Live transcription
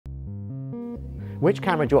Which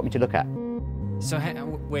camera do you want me to look at? So,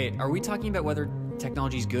 wait, are we talking about whether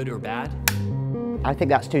technology is good or bad? I think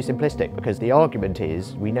that's too simplistic, because the argument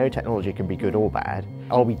is we know technology can be good or bad.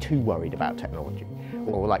 Are we too worried about technology?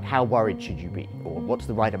 Or like, how worried should you be? Or what's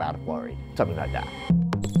the right amount of worry? Something like that.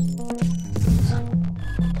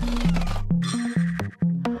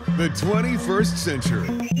 The 21st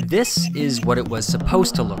century. This is what it was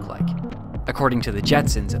supposed to look like, according to the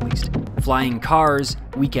Jetsons at least. Flying cars,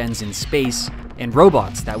 weekends in space, and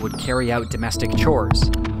robots that would carry out domestic chores.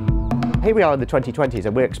 Here we are in the 2020s,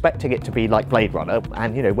 and we're expecting it to be like Blade Runner,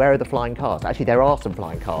 and where are the flying cars? Actually, there are some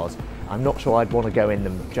flying cars. I'm not sure I'd want to go in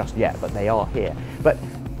them just yet, but they are here. But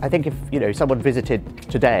I think if someone visited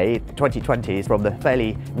today, 2020s, from the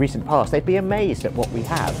fairly recent past, they'd be amazed at what we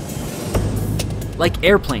have. Like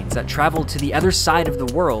airplanes that travel to the other side of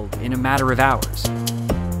the world in a matter of hours.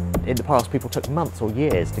 In the past, people took months or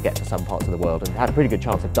years to get to some parts of the world and had a pretty good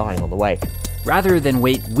chance of dying on the way. Rather than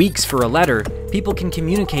wait weeks for a letter, people can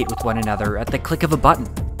communicate with one another at the click of a button.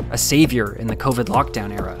 A savior in the COVID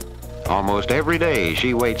lockdown era. Almost every day,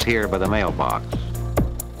 she waits here by the mailbox.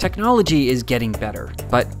 Technology is getting better,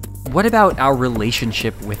 but what about our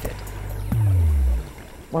relationship with it?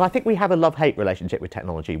 Well, I think we have a love-hate relationship with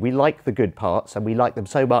technology. We like the good parts, and we like them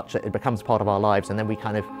so much that it becomes part of our lives, and then we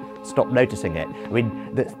kind of stop noticing it. I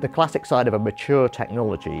mean, the classic side of a mature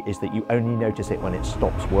technology is that you only notice it when it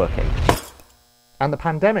stops working. And the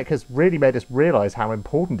pandemic has really made us realise how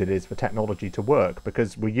important it is for technology to work,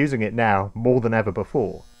 because we're using it now more than ever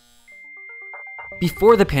before.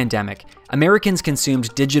 Before the pandemic, Americans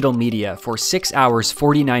consumed digital media for 6 hours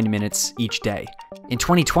 49 minutes each day. In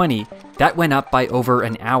 2020, that went up by over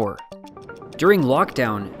an hour. During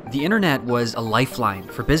lockdown, the internet was a lifeline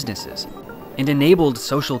for businesses and enabled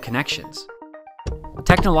social connections.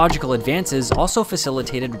 Technological advances also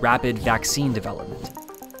facilitated rapid vaccine development.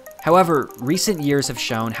 However, recent years have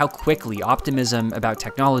shown how quickly optimism about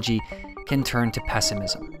technology can turn to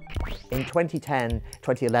pessimism. In 2010,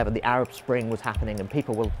 2011, the Arab Spring was happening, and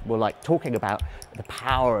people were like talking about the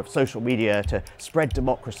power of social media to spread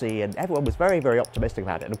democracy, and everyone was very, very optimistic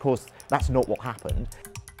about it. And of course, that's not what happened.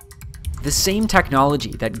 The same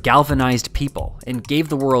technology that galvanized people and gave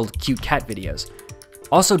the world cute cat videos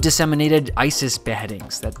also disseminated ISIS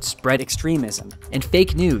beheadings that spread extremism and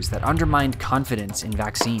fake news that undermined confidence in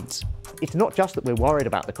vaccines. It's not just that we're worried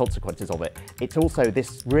about the consequences of it, it's also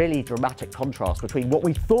this really dramatic contrast between what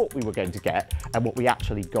we thought we were going to get and what we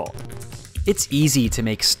actually got. It's easy to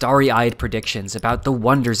make starry-eyed predictions about the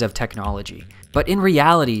wonders of technology, but in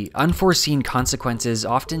reality, unforeseen consequences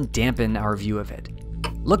often dampen our view of it.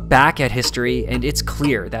 Look back at history, and it's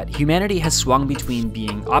clear that humanity has swung between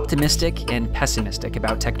being optimistic and pessimistic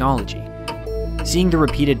about technology. Seeing the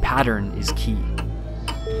repeated pattern is key.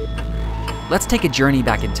 Let's take a journey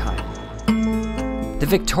back in time. The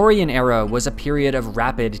Victorian era was a period of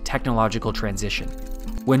rapid technological transition,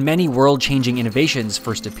 when many world-changing innovations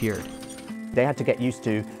first appeared. They had to get used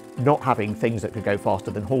to not having things that could go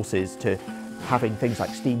faster than horses, to having things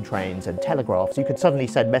like steam trains and telegraphs. You could suddenly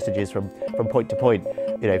send messages from point to point,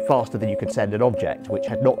 faster than you could send an object, which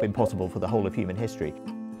had not been possible for the whole of human history.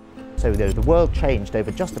 So the world changed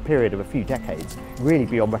over just a period of a few decades, really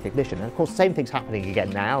beyond recognition. And of course, same thing's happening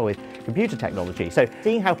again now with computer technology. So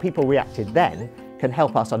seeing how people reacted then can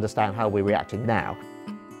help us understand how we're reacting now.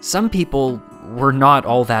 Some people were not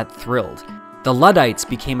all that thrilled. The Luddites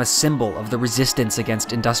became a symbol of the resistance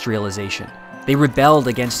against industrialization. They rebelled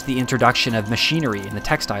against the introduction of machinery in the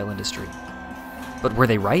textile industry. But were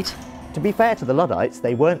they right? To be fair to the Luddites,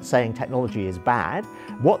 they weren't saying technology is bad.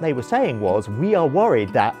 What they were saying was, we are worried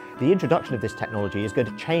that the introduction of this technology is going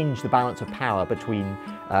to change the balance of power between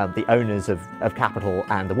the owners of capital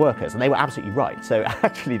and the workers. And they were absolutely right. So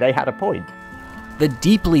actually, they had a point. The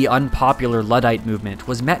deeply unpopular Luddite movement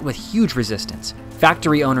was met with huge resistance.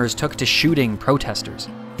 Factory owners took to shooting protesters.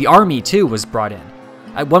 The army, too, was brought in.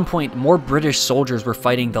 At one point, more British soldiers were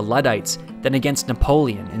fighting the Luddites than against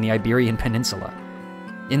Napoleon in the Iberian Peninsula.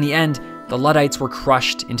 In the end, the Luddites were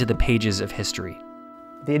crushed into the pages of history.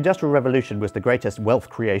 The Industrial Revolution was the greatest wealth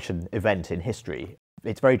creation event in history.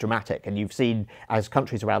 It's very dramatic, and you've seen as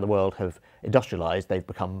countries around the world have industrialized, they've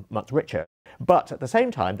become much richer. But at the same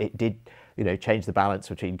time, it did change the balance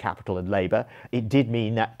between capital and labor. It did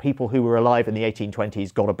mean that people who were alive in the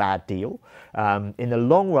 1820s got a bad deal. In the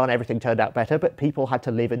long run, everything turned out better, but people had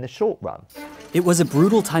to live in the short run. It was a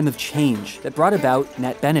brutal time of change that brought about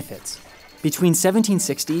net benefits. Between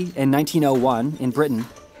 1760 and 1901 in Britain,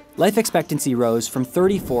 life expectancy rose from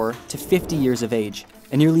 34 to 50 years of age,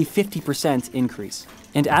 a nearly 50% increase.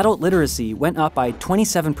 And adult literacy went up by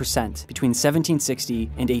 27% between 1760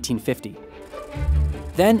 and 1850.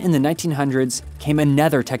 Then, in the 1900s, came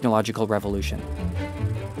another technological revolution: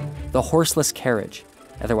 the horseless carriage,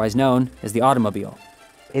 otherwise known as the automobile.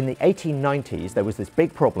 In the 1890s, there was this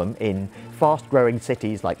big problem in fast-growing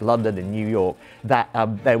cities like London and New York that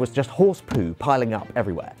there was just horse poo piling up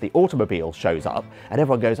everywhere. The automobile shows up and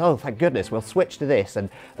everyone goes, oh, thank goodness, we'll switch to this. And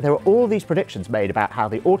there were all these predictions made about how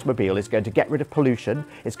the automobile is going to get rid of pollution,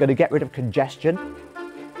 it's going to get rid of congestion,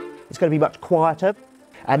 it's going to be much quieter,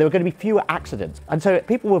 and there were going to be fewer accidents. And so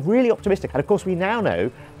people were really optimistic. And of course, we now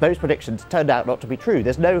know those predictions turned out not to be true.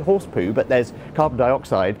 There's no horse poo, but there's carbon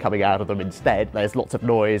dioxide coming out of them instead. There's lots of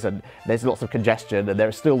noise and there's lots of congestion and there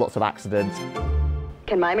are still lots of accidents.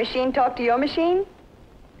 Can my machine talk to your machine?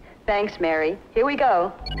 Thanks, Mary. Here we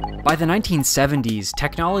go. By the 1970s,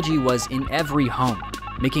 technology was in every home,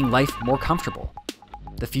 making life more comfortable.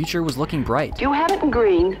 The future was looking bright. Do you have it in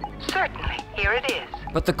green? Certainly. Here it is.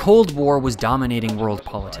 But the Cold War was dominating world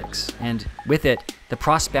politics, and with it, the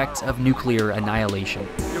prospect of nuclear annihilation.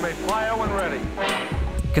 You may fire when ready.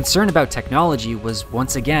 Concern about technology was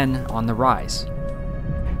once again on the rise.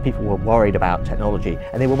 People were worried about technology,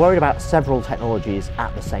 and they were worried about several technologies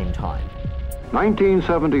at the same time.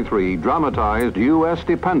 1973 dramatized U.S.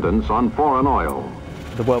 dependence on foreign oil.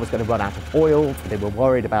 The world was going to run out of oil. They were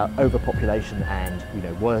worried about overpopulation and,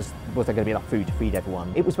 was there going to be enough food to feed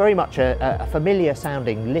everyone? It was very much a familiar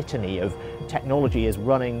sounding litany of technology is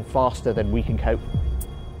running faster than we can cope.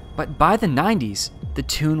 But by the 90s, the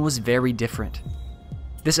tune was very different.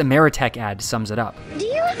 This Ameritech ad sums it up. Do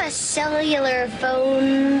you have a cellular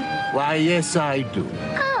phone? Why, yes, I do.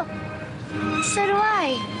 Oh, so do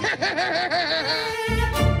I.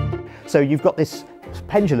 So you've got this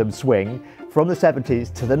pendulum swing from the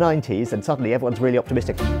 70s to the 90s, and suddenly everyone's really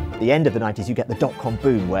optimistic. At the end of the 90s, you get the dot-com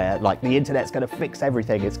boom where the internet's going to fix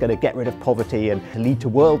everything, it's going to get rid of poverty and lead to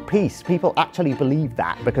world peace. People actually believed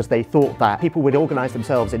that because they thought that people would organize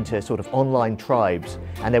themselves into sort of online tribes.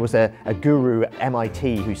 And there was a guru at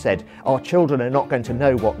MIT who said, our children are not going to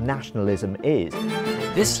know what nationalism is.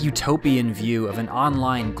 This utopian view of an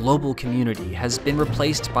online global community has been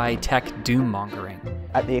replaced by tech doom-mongering.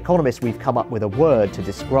 At The Economist, we've come up with a word to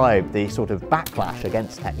describe the sort of backlash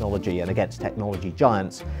against technology and against technology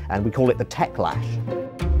giants, and we call it the techlash.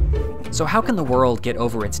 So how can the world get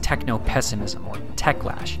over its techno-pessimism, or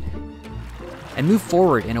techlash, and move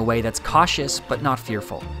forward in a way that's cautious but not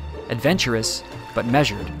fearful, adventurous but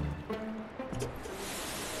measured?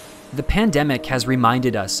 The pandemic has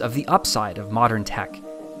reminded us of the upside of modern tech,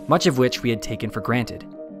 much of which we had taken for granted.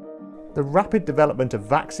 The rapid development of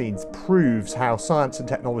vaccines proves how science and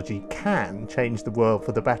technology can change the world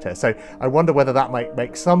for the better. So I wonder whether that might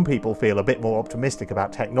make some people feel a bit more optimistic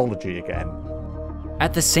about technology again.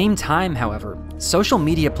 At the same time, however, social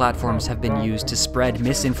media platforms have been used to spread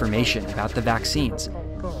misinformation about the vaccines,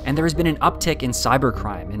 and there has been an uptick in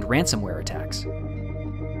cybercrime and ransomware attacks.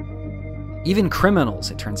 Even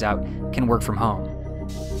criminals, it turns out, can work from home.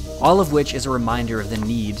 All of which is a reminder of the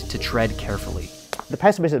need to tread carefully. The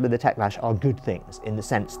pessimism and the techlash are good things in the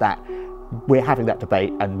sense that we're having that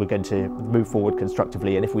debate and we're going to move forward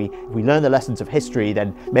constructively, and if we learn the lessons of history,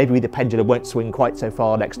 then maybe the pendulum won't swing quite so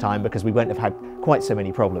far next time because we won't have had quite so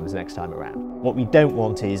many problems next time around. What we don't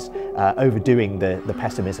want is overdoing the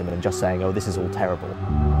pessimism and just saying, oh, this is all terrible.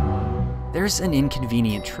 There's an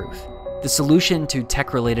inconvenient truth. The solution to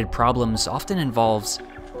tech-related problems often involves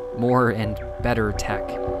more and better tech.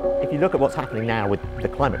 If you look at what's happening now with the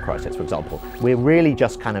climate crisis, for example, we're really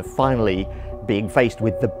just kind of finally being faced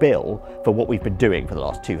with the bill for what we've been doing for the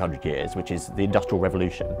last 200 years, which is the Industrial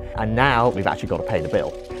Revolution. And now we've actually got to pay the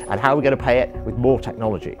bill. And how are we going to pay it? With more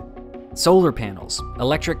technology. Solar panels,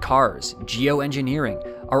 electric cars,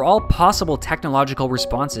 geoengineering are all possible technological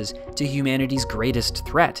responses to humanity's greatest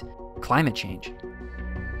threat, climate change.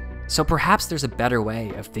 So perhaps there's a better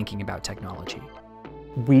way of thinking about technology.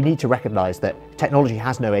 We need to recognize that technology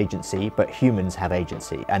has no agency, but humans have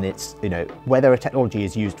agency. And it's, whether a technology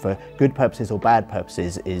is used for good purposes or bad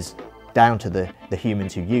purposes is down to the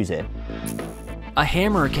humans who use it. A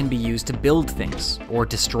hammer can be used to build things or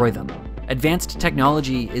destroy them. Advanced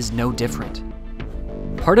technology is no different.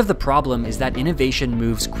 Part of the problem is that innovation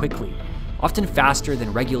moves quickly, often faster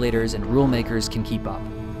than regulators and rule makers can keep up.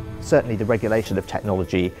 Certainly the regulation of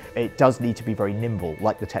technology, it does need to be very nimble,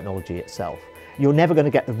 like the technology itself. You're never going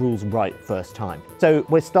to get the rules right first time. So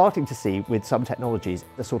we're starting to see with some technologies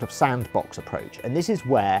the sort of sandbox approach. And this is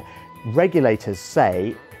where regulators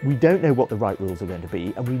say, we don't know what the right rules are going to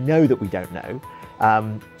be, and we know that we don't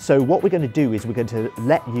know. So what we're going to do is we're going to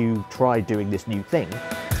let you try doing this new thing,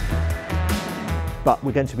 but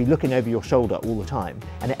we're going to be looking over your shoulder all the time.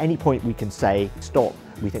 And at any point we can say, stop,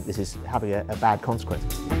 we think this is having a bad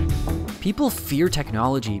consequence. People fear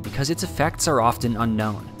technology because its effects are often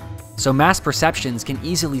unknown, so mass perceptions can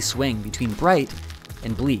easily swing between bright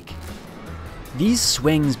and bleak. These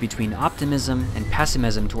swings between optimism and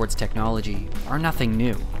pessimism towards technology are nothing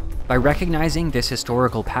new. By recognizing this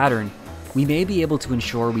historical pattern, we may be able to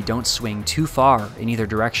ensure we don't swing too far in either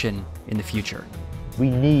direction in the future. We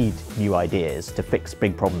need new ideas to fix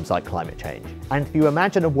big problems like climate change. And if you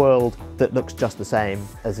imagine a world that looks just the same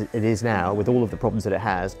as it is now, with all of the problems that it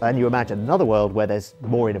has, and you imagine another world where there's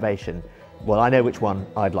more innovation, well, I know which one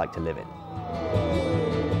I'd like to live in.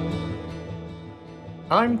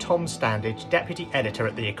 I'm Tom Standage, Deputy Editor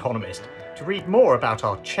at The Economist. To read more about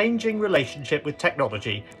our changing relationship with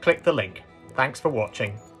technology, click the link. Thanks for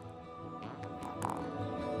watching.